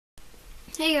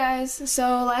Hey guys,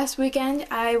 so last weekend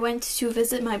I went to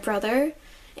visit my brother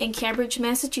in Cambridge,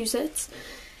 Massachusetts,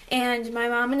 and my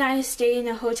mom and I stayed in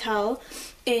a hotel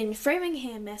in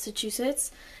Framingham, Massachusetts,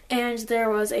 and there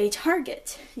was a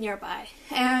Target nearby,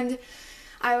 and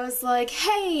I was like,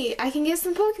 hey, I can get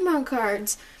some Pokemon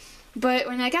cards, but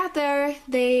when I got there,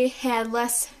 they had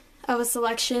less of a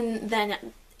selection than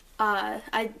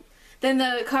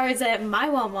the cards at my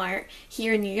Walmart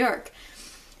here in New York.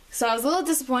 So I was a little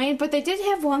disappointed, but they did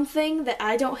have one thing that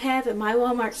I don't have at my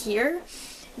Walmart here.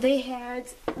 They had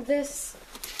this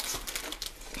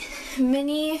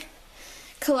mini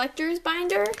collector's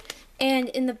binder, and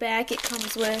in the back it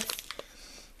comes with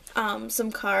some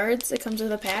cards. It comes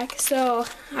with a pack. So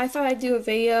I thought I'd do a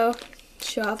video,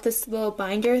 show off this little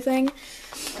binder thing.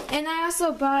 And I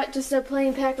also bought just a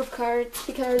plain pack of cards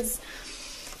because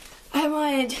I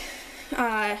wanted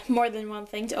more than one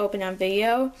thing to open on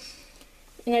video.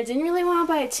 And I didn't really want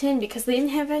to buy a tin because they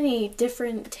didn't have any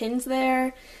different tins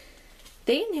there.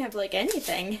 They didn't have like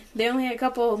anything. They only had a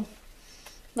couple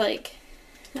like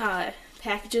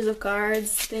packages of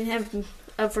cards. They didn't have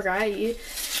a variety.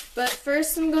 But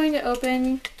first I'm going to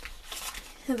open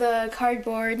the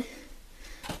cardboard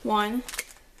one.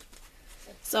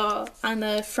 So on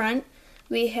the front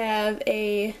we have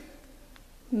a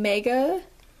Mega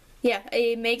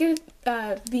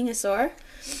Venusaur.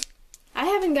 I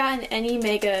haven't gotten any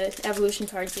Mega Evolution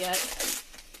cards yet.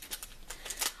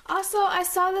 Also, I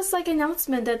saw this like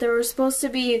announcement that there were supposed to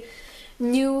be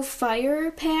new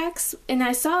fire packs, and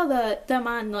I saw them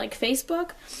on like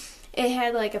Facebook. It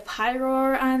had like a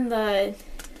Pyroar on the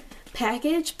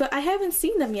package, but I haven't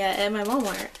seen them yet at my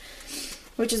Walmart,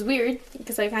 which is weird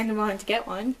because I kind of wanted to get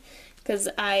one because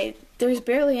there's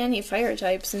barely any fire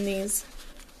types in these.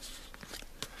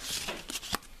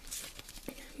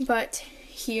 But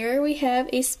here we have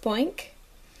a Spoink,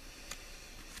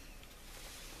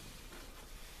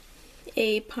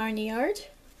 a Pawniard,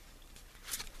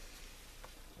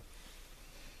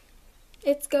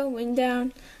 it's going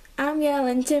down, I'm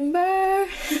yelling timber.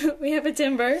 We have a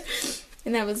Timber,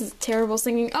 and that was terrible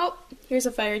singing. Oh, here's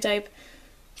a fire type,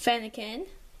 Fennekin,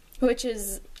 which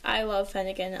is, I love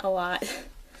Fennekin a lot.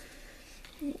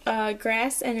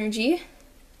 Grass Energy,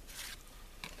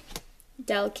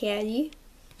 Delcatty,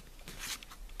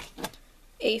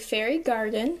 a Fairy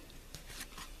Garden,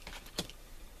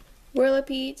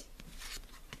 Whirlipede,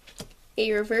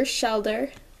 a Reverse Shelder,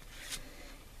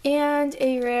 and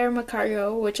a Rare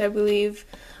Magcargo, which I believe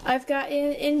I've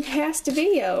gotten in past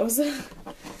videos.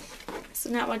 So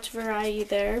not much variety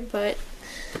there, but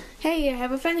hey, I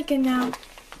have a Fennekin now.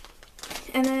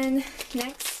 And then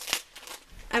next,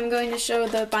 I'm going to show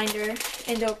the binder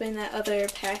and open that other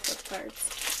pack of cards.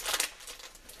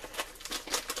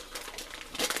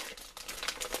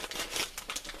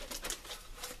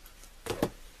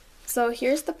 So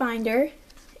here's the binder.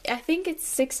 I think it's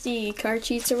 60 card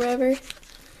sheets or whatever.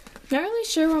 Not really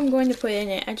sure what I'm going to put in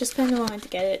it. I just kind of wanted to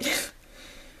get it.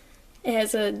 It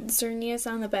has a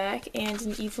Xerneas on the back and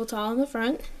an Yveltal on the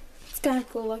front. It's kind of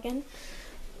cool looking.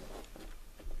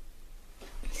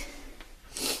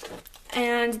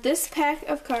 And this pack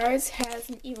of cards has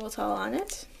an Yveltal on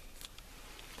it.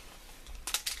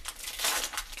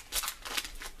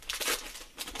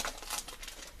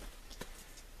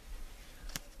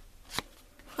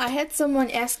 I had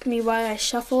someone ask me why I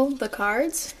shuffle the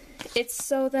cards. It's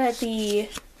so that the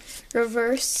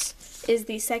reverse is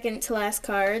the second to last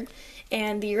card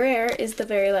and the rare is the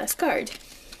very last card.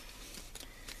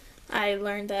 I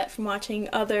learned that from watching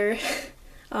other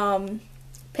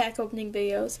pack opening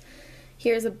videos.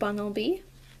 Here's a Bunnelby,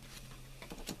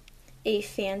 a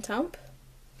Phantump,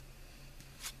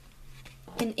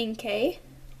 an Inkay,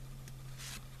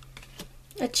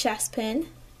 a Chespin,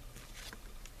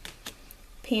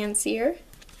 Pansear,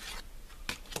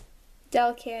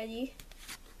 Delcatty,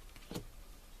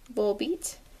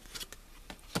 Volbeat,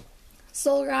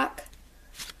 Solrock,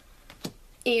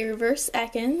 a Reverse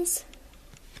Ekans,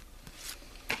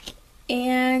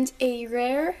 and a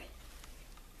Rare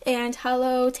and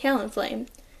Hollow Talonflame.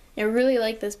 I really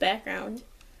like this background.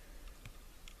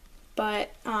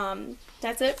 But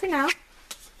that's it for now.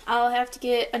 I'll have to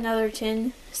get another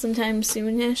tin sometime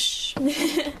soonish.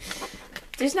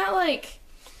 There's not like,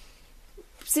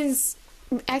 since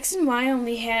X and Y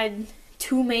only had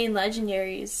 2 main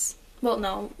legendaries, well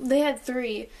no, they had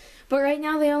 3, but right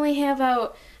now they only have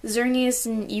out Xerneas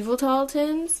and Yveltal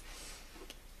tins,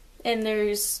 and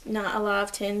there's not a lot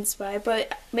of tins by,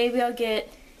 but maybe I'll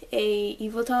get a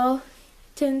Yveltal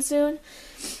tin soon.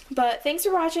 But thanks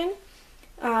for watching,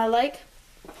 like,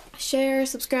 share,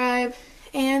 subscribe,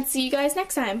 and see you guys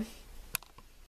next time.